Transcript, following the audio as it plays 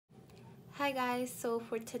Hi guys, so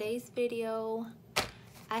for today's video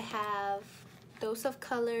I have Dose of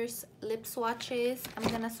Colors lip swatches. I'm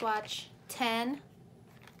gonna swatch 10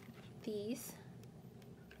 these.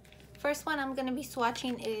 First one I'm gonna be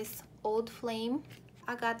swatching is Old Flame.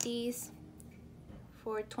 I got these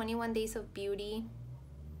for 21 Days of Beauty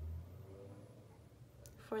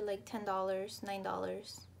for like $10,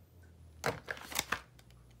 $9.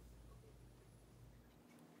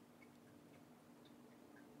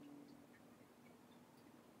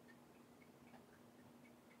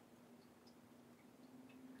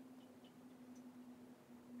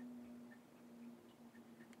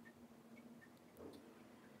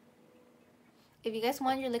 If you guys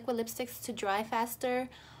want your liquid lipsticks to dry faster,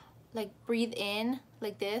 like breathe in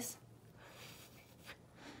like this.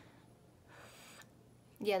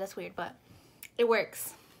 Yeah, that's weird, but it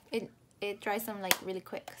works. It dries them like really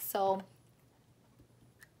quick. So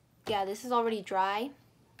yeah, this is already dry.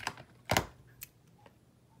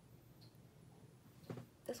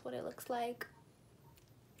 That's what it looks like.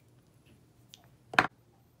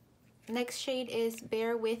 Next shade is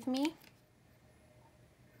Bear With Me.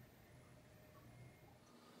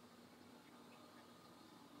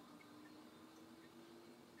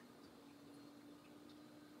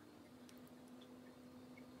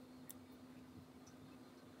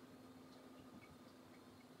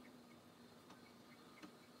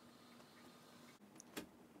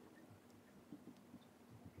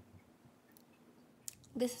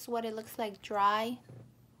 This is what it looks like dry.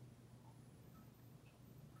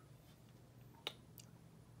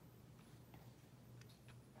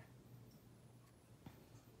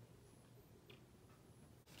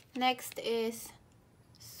 Next is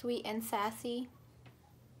Sweet and Sassy.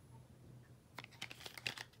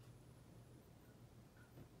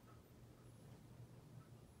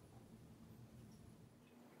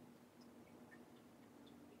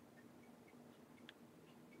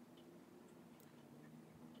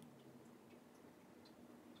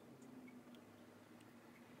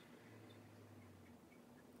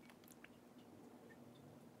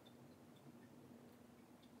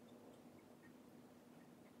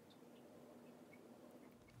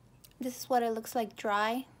 This is what it looks like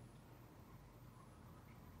dry.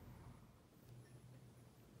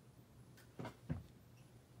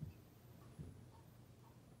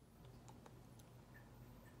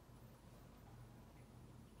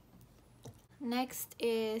 Next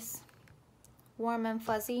is Warm and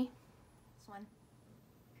Fuzzy. This one.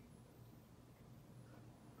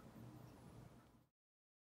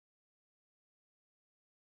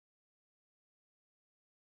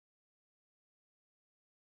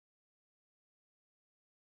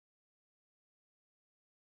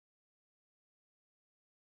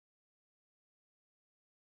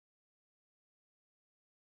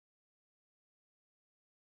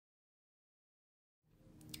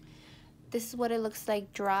 This is what it looks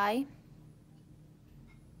like dry.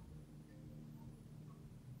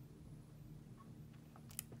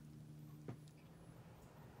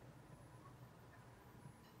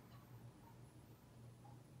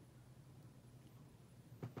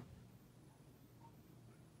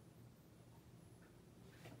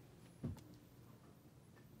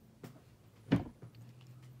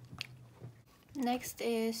 Next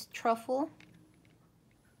is Truffle.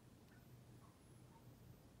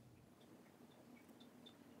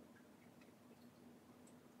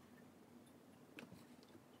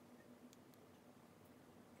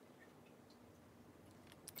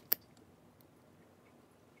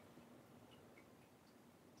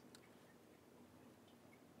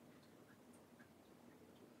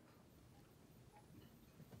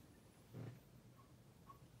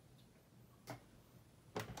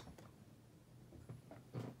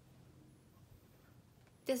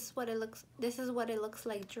 This is what it looks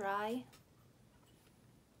like dry.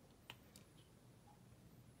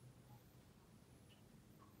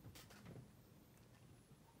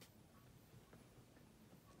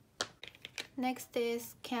 Next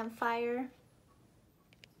is Campfire.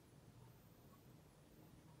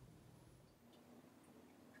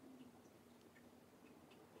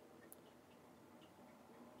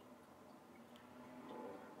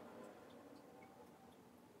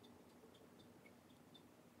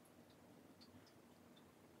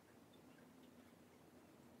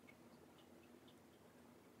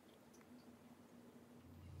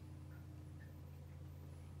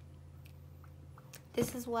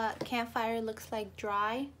 This is what Campfire looks like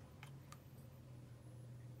dry.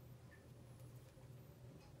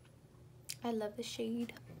 I love the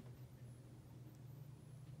shade.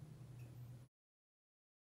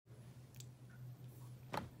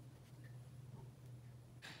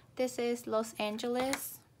 This is Los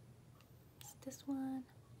Angeles. this one.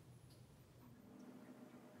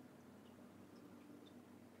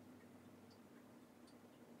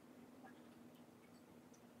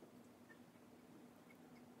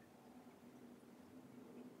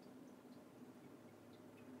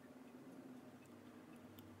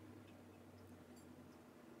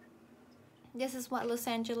 This is what Los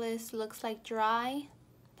Angeles looks like dry.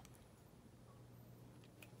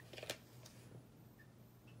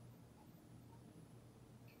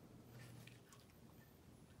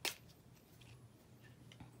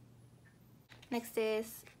 Next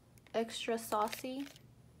is Extra Saucy.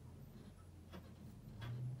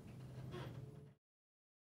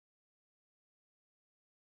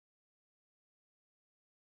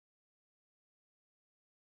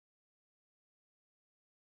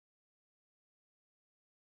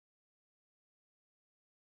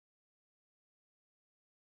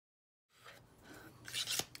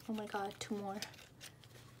 Oh my god, two more.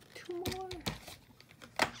 Two more.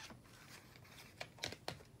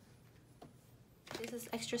 This is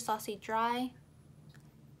Extra Saucy Dry.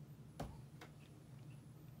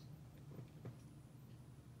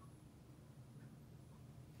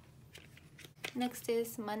 Next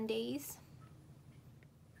is Mondaze.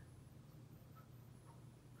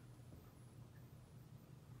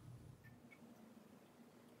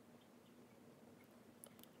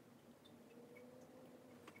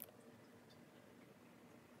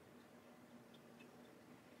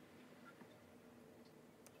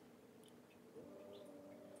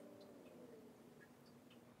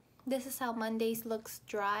 This is how Mondaze looks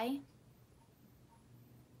dry.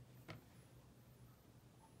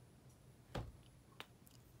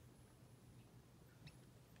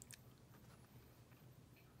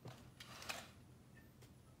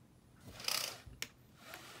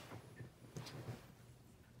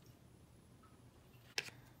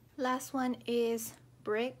 Last one is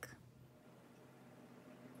Brick.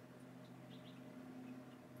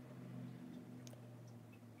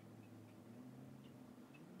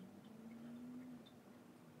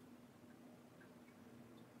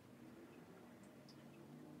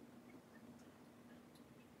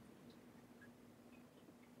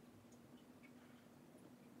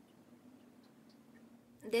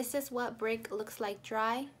 This is what Brick looks like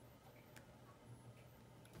dry.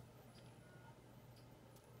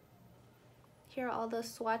 Here are all the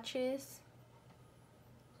swatches.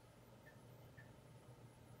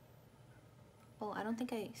 Oh, I don't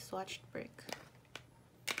think I swatched Brick.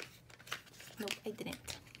 Nope, I didn't. 1,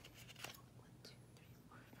 2, 3,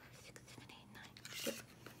 4, 5, 6, 7, 8, 9. Yep,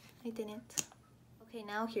 I didn't. Okay,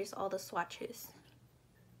 now here's all the swatches.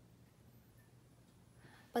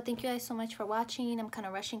 But thank you guys so much for watching. I'm kind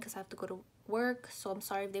of rushing because I have to go to work, so I'm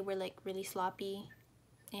sorry if they were like really sloppy.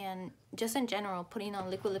 And just in general, putting on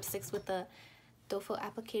liquid lipsticks with the doe foot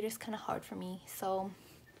applicator is kind of hard for me. So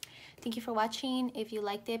thank you for watching. If you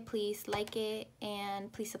liked it, please like it and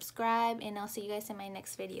please subscribe, and I'll see you guys in my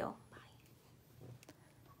next video.